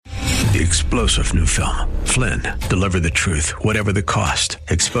The explosive new film, Flynn, deliver the truth, whatever the cost.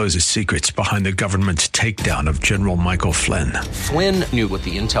 Exposes secrets behind the government's takedown of General Michael Flynn. Flynn knew what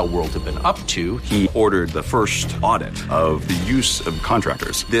the intel world had been up to. He ordered the first audit of the use of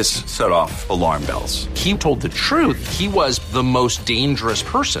contractors. This set off alarm bells. He told the truth. He was the most dangerous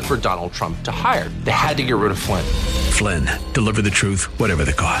person for Donald Trump to hire. They had to get rid of Flynn. Flynn, deliver the truth, whatever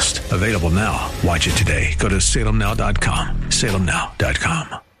the cost. Available now. Watch it today. Go to salemnow.com.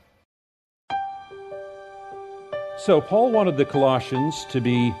 salemnow.com. So Paul wanted the Colossians to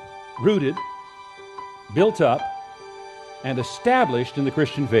be rooted, built up, and established in the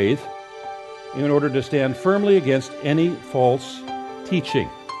Christian faith in order to stand firmly against any false teaching.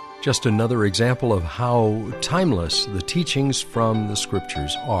 Just another example of how timeless the teachings from the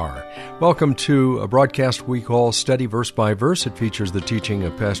Scriptures are. Welcome to a broadcast we call Study Verse by Verse. It features the teaching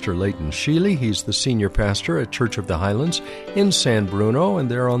of Pastor Leighton Sheely. He's the senior pastor at Church of the Highlands in San Bruno, and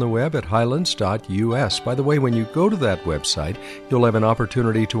they're on the web at highlands.us. By the way, when you go to that website, you'll have an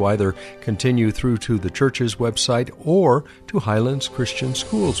opportunity to either continue through to the church's website or to Highlands Christian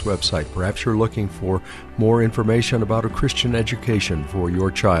School's website. Perhaps you're looking for more information about a Christian education for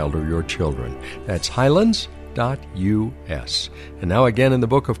your child or your children. That's highlands.us. And now again in the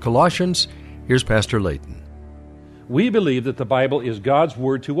book of Colossians, here's Pastor Leighton. We believe that the Bible is God's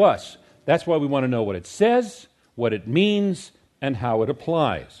word to us. That's why we want to know what it says, what it means, and how it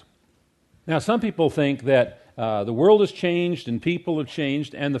applies. Now, some people think that the world has changed and people have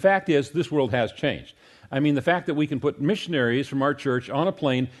changed, and the fact is this world has changed. I mean, the fact that we can put missionaries from our church on a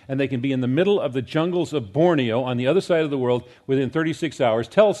plane and they can be in the middle of the jungles of Borneo on the other side of the world within 36 hours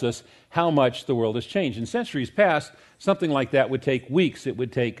tells us how much the world has changed. In centuries past, something like that would take weeks. It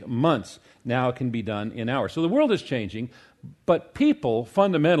would take months. Now it can be done in hours. So the world is changing, but people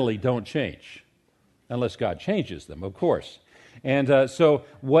fundamentally don't change unless God changes them, of course. And so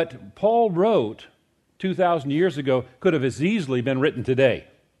what Paul wrote 2,000 years ago could have as easily been written today.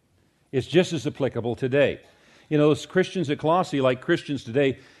 It's just as applicable today. You know, those Christians at Colossae, like Christians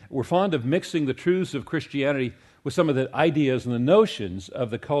today, were fond of mixing the truths of Christianity with some of the ideas and the notions of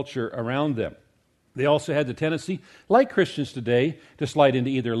the culture around them. They also had the tendency, like Christians today, to slide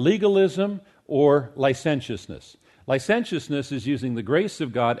into either legalism or licentiousness. Licentiousness is using the grace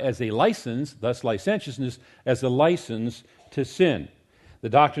of God as a license, thus licentiousness as a license to sin. The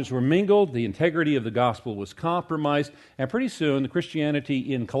doctrines were mingled, the integrity of the gospel was compromised, and pretty soon the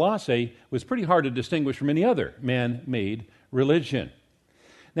Christianity in Colossae was pretty hard to distinguish from any other man-made religion.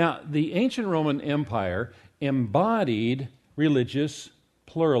 Now, the ancient Roman Empire embodied religious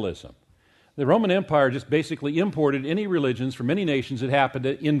pluralism. The Roman Empire just basically imported any religions from any nations that happened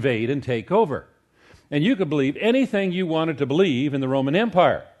to invade and take over. And you could believe anything you wanted to believe in the Roman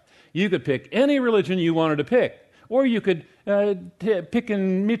Empire. You could pick any religion you wanted to pick. Or you could pick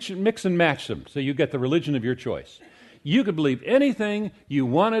and mix and match them, so you get the religion of your choice. You could believe anything you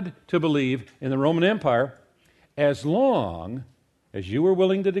wanted to believe in the Roman Empire as long as you were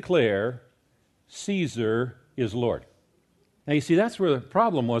willing to declare Caesar is Lord. Now, you see, that's where the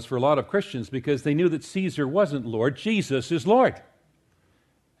problem was for a lot of Christians, because they knew that Caesar wasn't Lord, Jesus is Lord.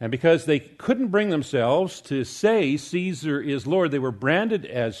 And because they couldn't bring themselves to say Caesar is Lord, they were branded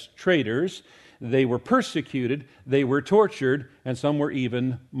as traitors. They were persecuted, they were tortured, and some were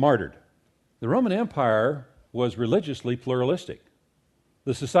even martyred. The Roman Empire was religiously pluralistic.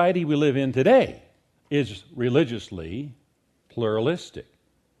 The society we live in today is religiously pluralistic.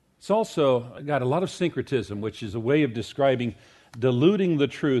 It's also got a lot of syncretism, which is a way of describing diluting the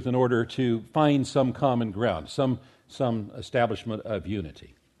truth in order to find some common ground, some establishment of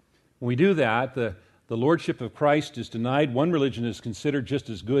unity. When we do that, the lordship of Christ is denied. One religion is considered just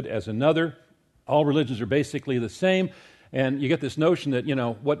as good as another. All religions are basically the same, and you get this notion that,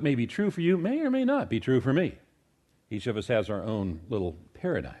 what may be true for you may or may not be true for me. Each of us has our own little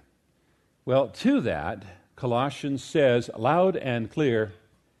paradigm. Well, to that, Colossians says loud and clear,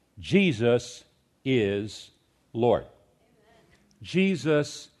 Jesus is Lord.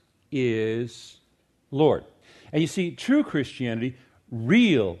 Jesus is Lord. And you see, true Christianity,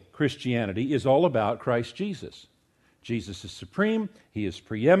 real Christianity, is all about Christ Jesus. Jesus is supreme. He is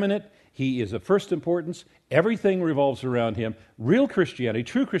preeminent. He is of first importance. Everything revolves around him. Real Christianity,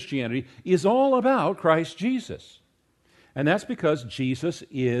 true Christianity, is all about Christ Jesus. And that's because Jesus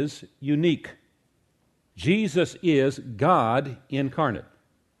is unique. Jesus is God incarnate.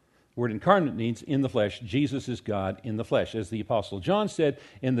 The word incarnate means in the flesh. Jesus is God in the flesh. As the Apostle John said,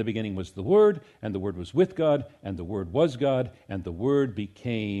 in the beginning was the Word, and the Word was with God, and the Word was God, and the Word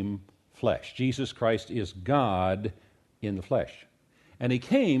became flesh. Jesus Christ is God in the flesh. And he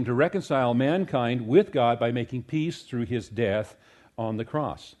came to reconcile mankind with God by making peace through his death on the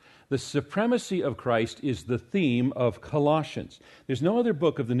cross. The supremacy of Christ is the theme of Colossians. There's no other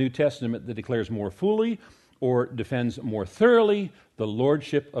book of the New Testament that declares more fully or defends more thoroughly the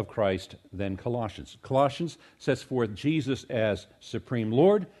lordship of Christ than Colossians. Colossians sets forth Jesus as supreme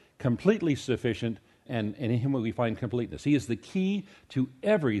Lord, completely sufficient, and in Him we find completeness. He is the key to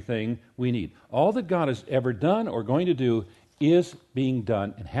everything we need. All that God has ever done or going to do is being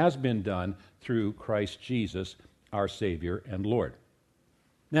done and has been done through Christ Jesus, our Savior and Lord.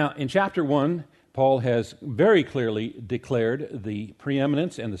 Now, in chapter 1, Paul has very clearly declared the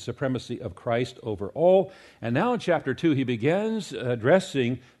preeminence and the supremacy of Christ over all. And now in chapter 2, he begins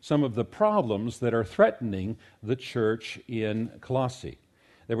addressing some of the problems that are threatening the church in Colossae.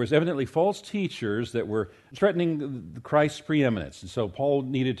 There was evidently false teachers that were threatening Christ's preeminence, and so Paul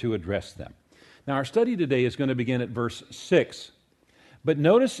needed to address them. Now, our study today is going to begin at verse 6. But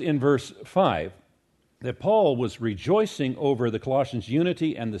notice in verse 5 that Paul was rejoicing over the Colossians'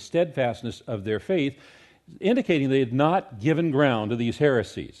 unity and the steadfastness of their faith, indicating they had not given ground to these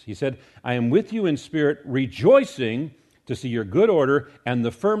heresies. He said, I am with you in spirit, rejoicing to see your good order and the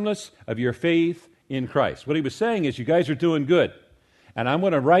firmness of your faith in Christ. What he was saying is, you guys are doing good, and I'm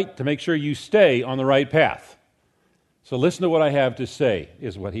going to write to make sure you stay on the right path. So listen to what I have to say,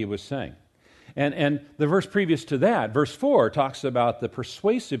 is what he was saying. And the verse previous to that, verse 4, talks about the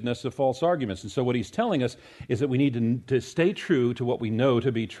persuasiveness of false arguments. And so what he's telling us is that we need to stay true to what we know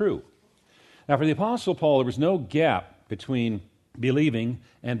to be true. Now, for the Apostle Paul, there was no gap between believing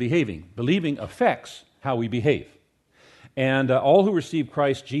and behaving. Believing affects how we behave. And all who receive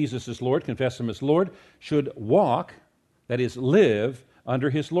Christ Jesus as Lord, confess Him as Lord, should walk, that is, live under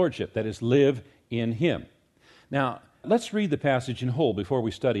His Lordship, that is, live in Him. Now, let's read the passage in whole before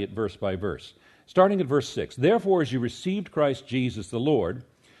we study it verse by verse. Starting at verse 6, Therefore, as you received Christ Jesus the Lord,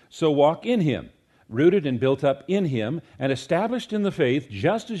 so walk in Him, rooted and built up in Him, and established in the faith,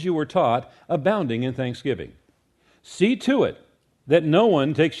 just as you were taught, abounding in thanksgiving. See to it that no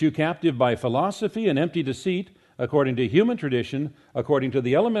one takes you captive by philosophy and empty deceit, according to human tradition, according to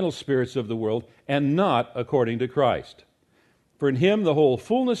the elemental spirits of the world, and not according to Christ. For in Him the whole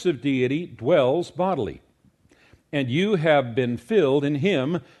fullness of deity dwells bodily. And you have been filled in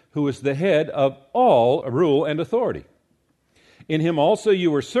Him who is the head of all rule and authority. In Him also you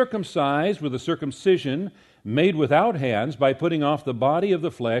were circumcised with a circumcision made without hands, by putting off the body of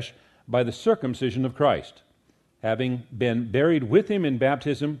the flesh by the circumcision of Christ, having been buried with Him in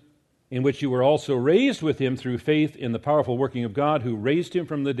baptism, in which you were also raised with Him through faith in the powerful working of God who raised Him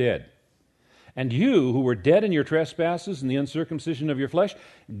from the dead. And you, who were dead in your trespasses and the uncircumcision of your flesh,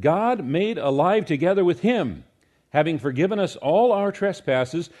 God made alive together with Him, having forgiven us all our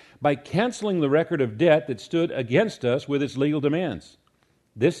trespasses by canceling the record of debt that stood against us with its legal demands.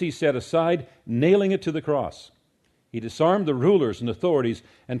 This He set aside, nailing it to the cross. He disarmed the rulers and authorities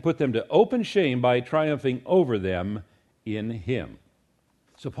and put them to open shame by triumphing over them in Him.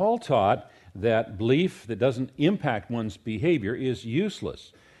 So Paul taught that belief that doesn't impact one's behavior is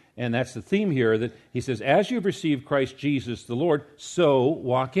useless. And that's the theme here, that he says, as you've received Christ Jesus the Lord, so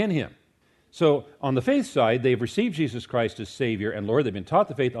walk in Him. So on the faith side, they've received Jesus Christ as Savior and Lord. They've been taught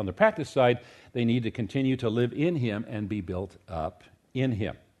the faith. On the practice side, they need to continue to live in Him and be built up in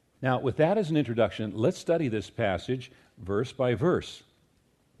Him. Now, with that as an introduction, let's study this passage verse by verse.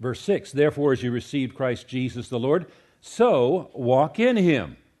 Verse 6, Therefore, as you received Christ Jesus the Lord, so walk in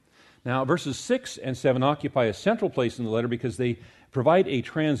Him. Now, verses 6 and 7 occupy a central place in the letter because they provide a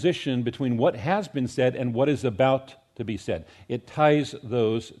transition between what has been said and what is about to be said. It ties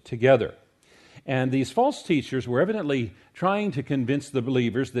those together. And these false teachers were evidently trying to convince the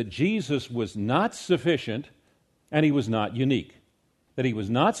believers that Jesus was not sufficient and He was not unique. That He was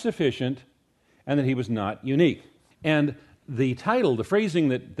not sufficient and that He was not unique. And the title, the phrasing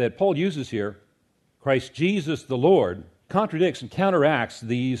that Paul uses here, Christ Jesus the Lord, contradicts and counteracts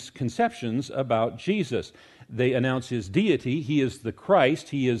these conceptions about Jesus. They announce His deity. He is the Christ.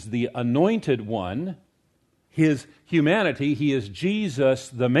 He is the anointed one. His humanity, He is Jesus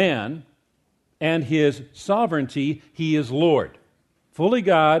the man. And His sovereignty, He is Lord. Fully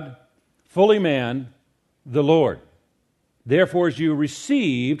God, fully man, the Lord. Therefore, as you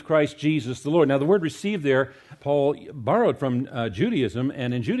received Christ Jesus the Lord. Now, the word received there, Paul borrowed from Judaism,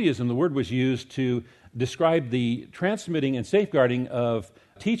 and in Judaism, the word was used to describe the transmitting and safeguarding of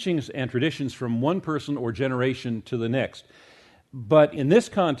teachings and traditions from one person or generation to the next. But in this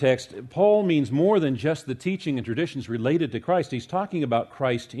context, Paul means more than just the teaching and traditions related to Christ. He's talking about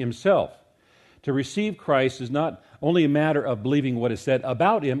Christ Himself. To receive Christ is not only a matter of believing what is said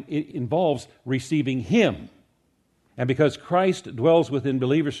about Him, it involves receiving Him. And because Christ dwells within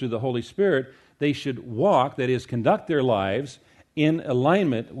believers through the Holy Spirit, they should walk, that is, conduct their lives in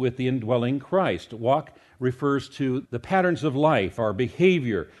alignment with the indwelling Christ. Walk refers to the patterns of life, our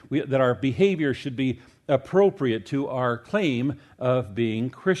behavior, that our behavior should be appropriate to our claim of being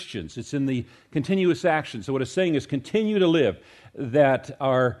Christians. It's in the continuous action. So what it's saying is continue to live, that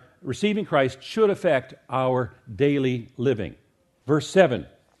our receiving Christ should affect our daily living. Verse 7,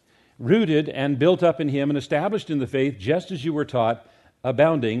 rooted and built up in Him and established in the faith, just as you were taught,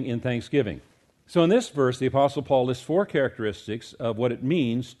 abounding in thanksgiving. So in this verse, the Apostle Paul lists 4 characteristics of what it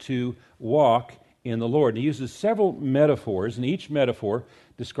means to walk in the Lord. And he uses several metaphors, and each metaphor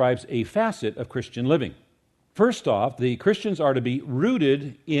describes a facet of Christian living. First off, the Christians are to be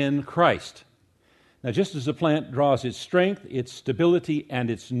rooted in Christ. Now, just as a plant draws its strength, its stability,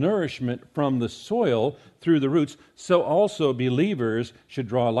 and its nourishment from the soil through the roots, so also believers should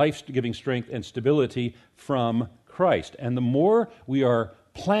draw life-giving strength and stability from Christ. And the more we are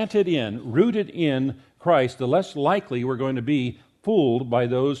planted in, rooted in Christ, the less likely we're going to be fooled by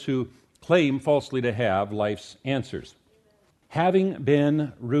those who claim falsely to have life's answers. Having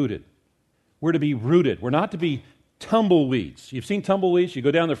been rooted. We're to be rooted. We're not to be tumbleweeds. You've seen tumbleweeds? You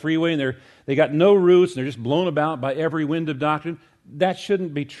go down the freeway and they got no roots and they're just blown about by every wind of doctrine. That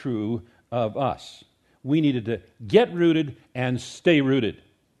shouldn't be true of us. We needed to get rooted and stay rooted.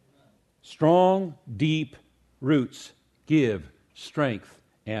 Strong, deep roots give strength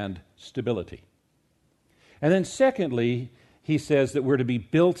and stability. And then secondly, he says that we're to be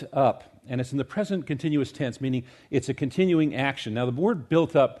built up. And it's in the present continuous tense, meaning it's a continuing action. Now, the word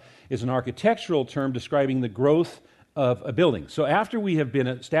built up is an architectural term describing the growth of a building. So after we have been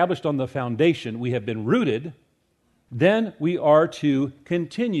established on the foundation, we have been rooted, then we are to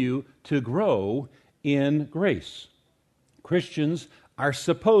continue to grow in grace. Christians are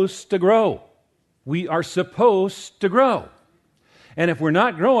supposed to grow. We are supposed to grow. And if we're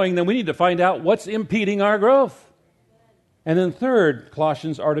not growing, then we need to find out what's impeding our growth. And then third,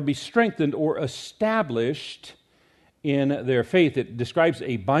 Colossians are to be strengthened or established in their faith. It describes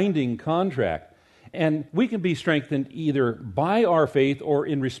a binding contract. And we can be strengthened either by our faith or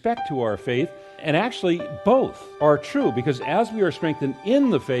in respect to our faith. And actually, both are true, because as we are strengthened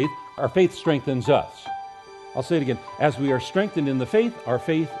in the faith, our faith strengthens us. I'll say it again. As we are strengthened in the faith, our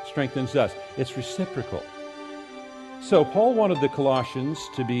faith strengthens us. It's reciprocal. So Paul wanted the Colossians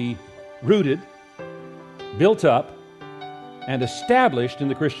to be rooted, built up, and established in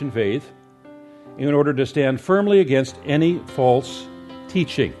the Christian faith in order to stand firmly against any false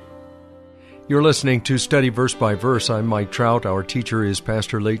teaching. You're listening to Study Verse by Verse. I'm Mike Trout. Our teacher is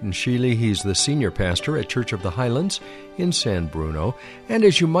Pastor Leighton Sheely. He's the senior pastor at Church of the Highlands in San Bruno. And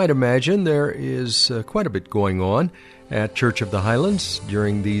as you might imagine, there is quite a bit going on at Church of the Highlands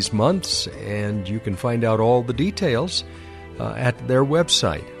during these months, and you can find out all the details at their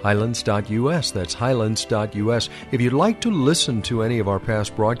website, highlands.us. That's highlands.us. If you'd like to listen to any of our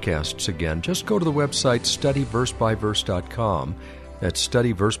past broadcasts again, just go to the website studyversebyverse.com. That's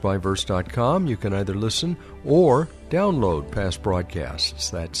studyversebyverse.com. You can either listen or download past broadcasts.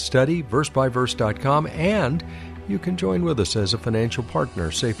 That's studyversebyverse.com, and you can join with us as a financial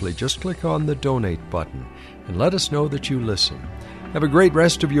partner safely. Just click on the donate button and let us know that you listen. Have a great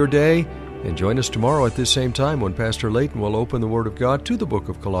rest of your day. And join us tomorrow at this same time when Pastor Leighton will open the Word of God to the book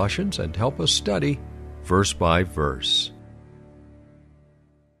of Colossians and help us study verse by verse.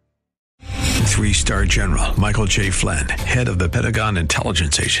 3-star General Michael J. Flynn, head of the Pentagon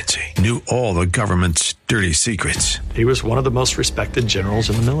Intelligence Agency, knew all the government's dirty secrets. He was one of the most respected generals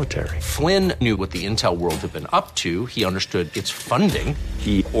in the military. Flynn knew what the intel world had been up to. He understood its funding.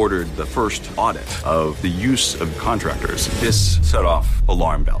 He ordered the first audit of the use of contractors. This set off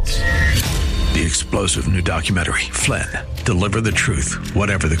alarm bells. The explosive new documentary, Flynn, Deliver the Truth,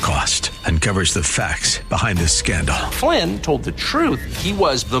 Whatever the Cost, uncovers the facts behind this scandal. Flynn told the truth. He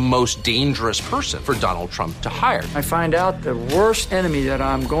was the most dangerous person for Donald Trump to hire. I find out the worst enemy that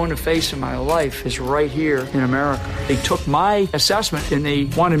I'm going to face in my life is right here in America. They took my assessment and they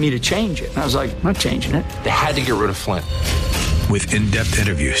wanted me to change it. And I was like, I'm not changing it. They had to get rid of Flynn. With in-depth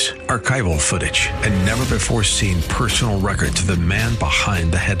interviews, archival footage, and never-before-seen personal records of the man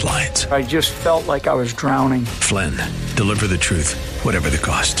behind the headlines. I just felt like I was drowning. Flynn, Deliver the Truth, Whatever the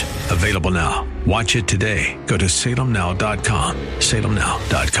Cost. Available now. Watch it today. Go to salemnow.com.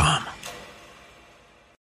 salemnow.com.